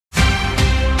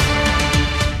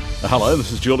Hello,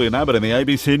 this is Julian Abbott in the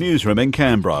ABC Newsroom in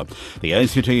Canberra. The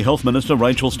ACT Health Minister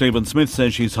Rachel Stephen-Smith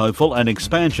says she's hopeful an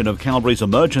expansion of Calgary's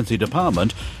emergency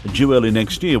department due early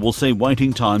next year will see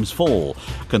waiting times fall.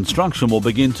 Construction will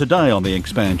begin today on the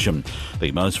expansion.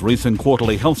 The most recent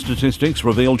quarterly health statistics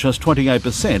reveal just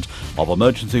 28% of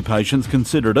emergency patients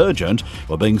considered urgent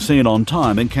were being seen on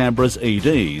time in Canberra's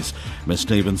EDs. Ms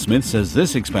Stephen-Smith says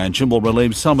this expansion will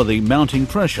relieve some of the mounting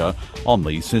pressure on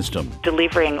the system.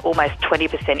 Delivering almost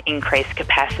 20% increased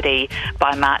capacity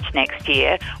by March next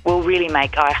year will really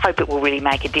make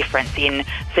a difference in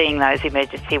seeing those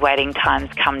emergency waiting times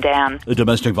come down.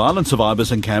 Domestic violence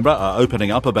survivors in Canberra are opening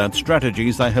up about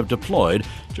strategies they have deployed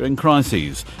during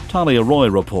crises. Talia Roy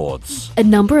reports. A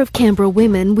number of Canberra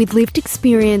women with lived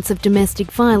experience of domestic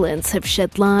violence have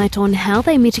shed light on how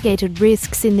they mitigated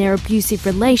risks in their abusive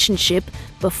relationship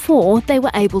before they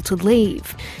were able to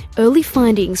leave. Early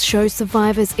findings show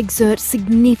survivors exert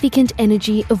significant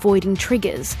energy avoiding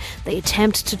triggers. They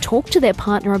attempt to talk to their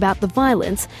partner about the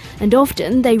violence, and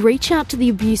often they reach out to the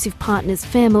abusive partner's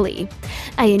family.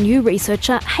 ANU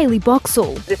researcher Hayley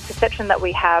Boxall. This perception that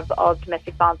we have of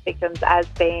domestic violence victims as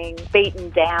being beaten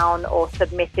down or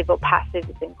submissive or passive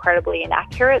is incredibly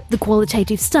inaccurate. The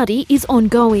qualitative study is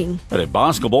ongoing. And in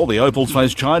basketball, the Opals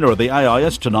face China at the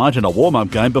AIS tonight in a warm-up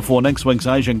game before next week's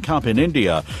Asian Cup in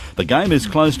India. The game is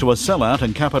close to a sellout,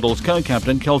 and Capitals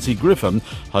co-captain Kelsey Griffin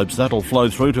hopes that'll flow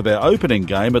through to their opening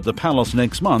game at the Palace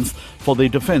next month for the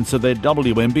defence of their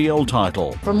WNBL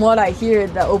title. From what I hear,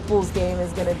 the Opals game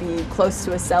is going to be close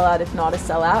to a sellout, if not a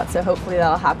sellout, so hopefully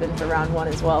that'll happen for round one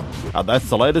as well. And that's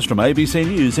the latest from ABC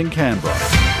News in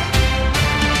Canberra.